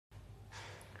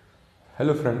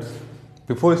Hello friends,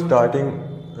 before starting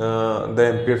the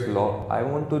Ampere's law, I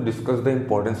want to discuss the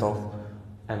importance of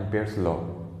Ampere's law.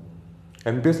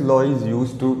 Ampere's law is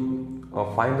used to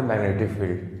find the magnetic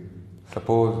field.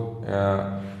 Suppose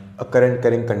a current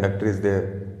carrying conductor is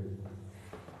there.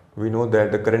 We know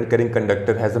that the current carrying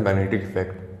conductor has a magnetic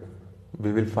effect.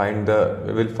 We will find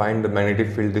the magnetic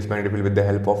field, this magnetic field, with the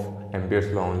help of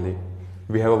Ampere's law only.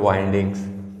 We have windings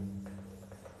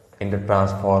in the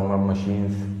transformer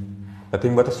machines.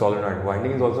 Nothing but a solenoid.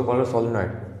 Winding is also called a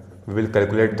solenoid. We will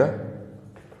calculate the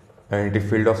magnetic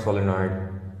field of solenoid.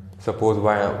 Suppose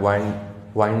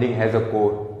winding has a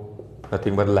core,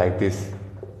 nothing but like this,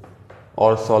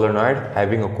 or solenoid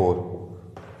having a core,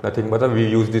 nothing but we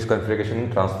use this configuration in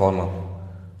transformer.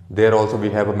 There also we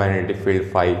have a magnetic field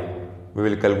phi. We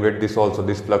will calculate this also,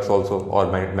 this flux also, or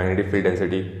magnetic field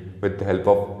density with the help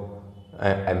of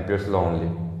Ampere's law only.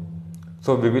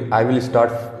 So I will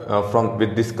start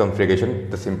with this configuration,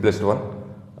 the simplest one.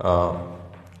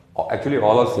 Actually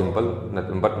all are simple,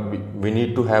 but we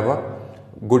need to have a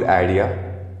good idea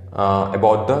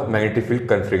about the magnetic field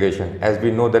configuration. As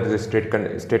we know that the straight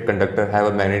conductor have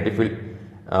a magnetic field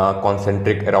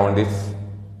concentric around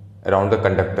the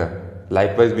conductor.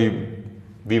 Likewise,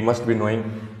 we must be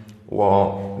knowing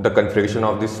the configuration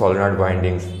of these solenoid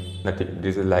windings.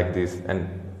 This is like this and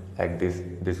like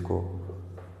this go.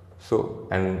 So,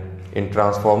 and in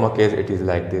transformer case it is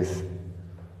like this.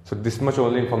 So this much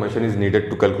only information is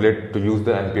needed to use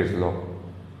the Ampere's law.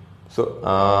 So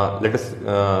let us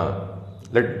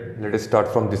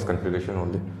start from this configuration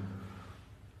only.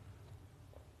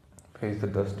 Where is the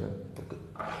duster? Okay.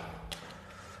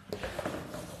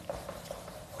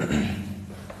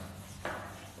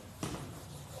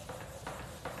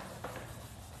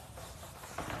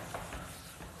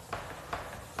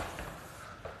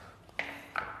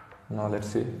 Now let's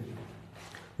see.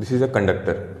 This is a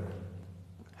conductor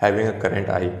having a current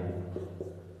I.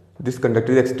 This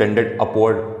conductor is extended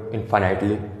upward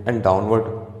infinitely and downward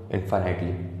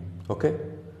infinitely. Okay.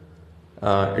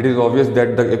 It is obvious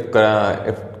that if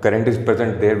current is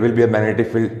present, there will be a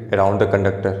magnetic field around the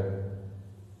conductor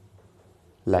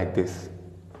like this.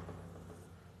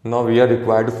 Now we are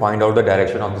required to find out the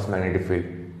direction of this magnetic field.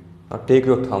 Now take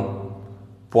your thumb,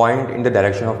 point in the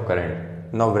direction of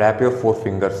current. Now wrap your four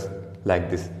fingers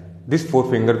like this. This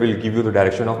forefinger will give you the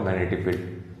direction of magnetic field,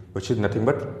 which is nothing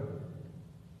but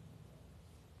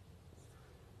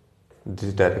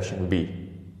this direction B.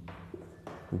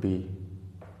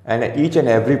 And at each and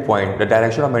every point, the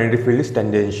direction of magnetic field is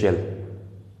tangential.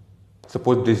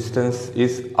 Suppose distance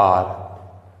is R.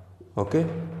 Okay,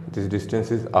 this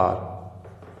distance is R,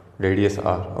 radius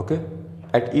R. Okay,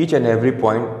 at each and every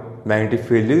point, magnetic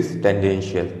field is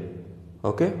tangential.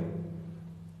 Okay.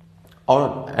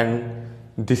 And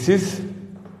this is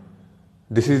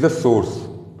the source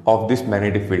of this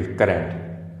magnetic field, current.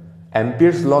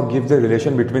 Ampere's law gives the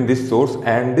relation between this source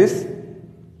and this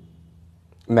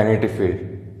magnetic field,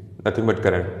 nothing but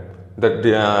current.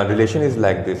 The relation is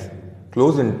like this: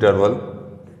 closed interval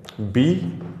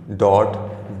B dot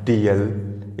dl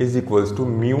is equals to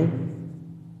mu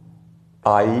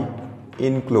I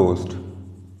enclosed.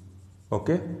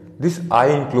 Okay, this I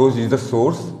enclosed is the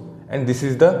source, and this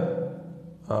is the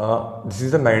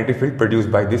magnetic field produced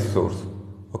by this source.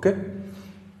 Okay,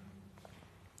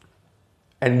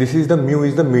 and this is the mu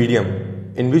is the medium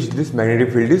in which this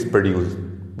magnetic field is produced.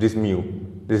 This mu,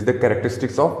 this is the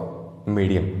characteristics of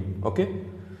medium. Okay,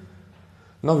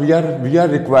 now we are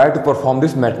required to perform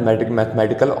this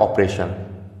mathematical operation.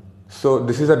 So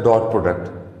this is a dot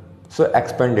product. So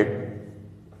expand it.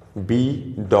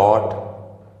 B dot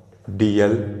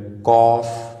dl cos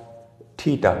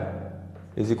theta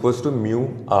is equals to mu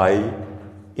I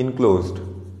enclosed.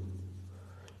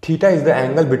 Theta is the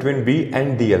angle between B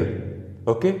and dl.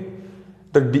 Okay.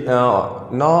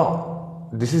 Now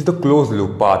this is the closed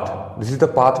loop path. This is the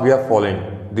path we are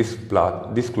following. This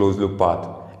closed loop path,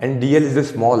 and dl is the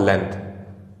small length.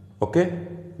 Okay.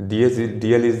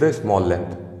 dl is the small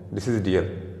length. This is dl.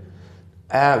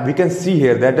 We can see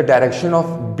here that the direction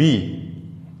of B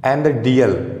and the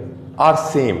dl are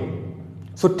same.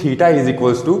 So theta is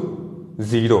equals to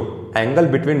 0. Angle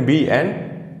between B and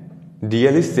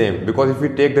dl is same, because if we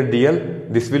take the dl,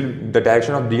 the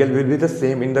direction of dl will be the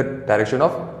same in the direction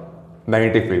of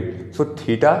magnetic field. So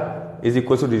theta is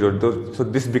equals to 0. So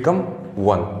this become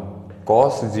 1.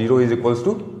 Cos 0 is equals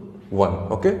to 1.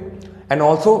 Okay, and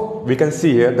also we can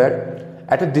see here that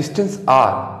at a distance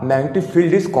r, magnetic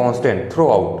field is constant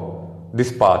throughout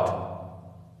this path.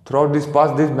 Throughout this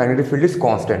path, this magnetic field is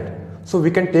constant. So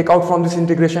we can take out from this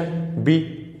integration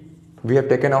B. We have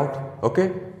taken out.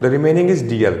 Okay, the remaining is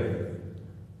dl.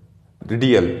 the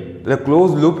dl, the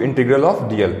closed loop integral of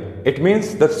dl. It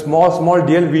means the small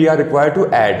dl we are required to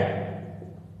add.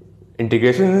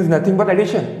 Integration is nothing but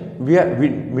addition.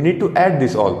 We need to add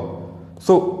this all.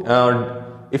 So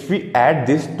if we add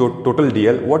this total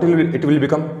dl, what will it will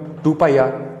become? 2 pi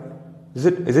r.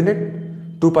 Isn't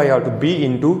it? 2 pi r to b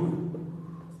into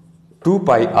 2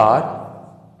 pi r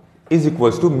is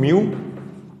equals to mu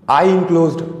I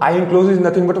enclosed. I enclosed is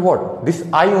nothing but what? This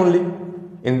I only.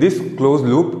 In this closed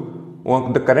loop,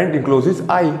 the current enclosed is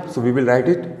I. So we will write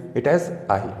it as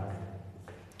I.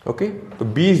 Okay. So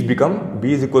B is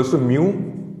equals to mu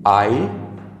I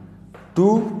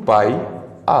 2 pi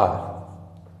r.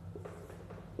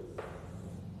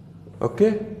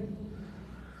 Okay.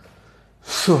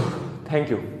 So thank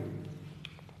you.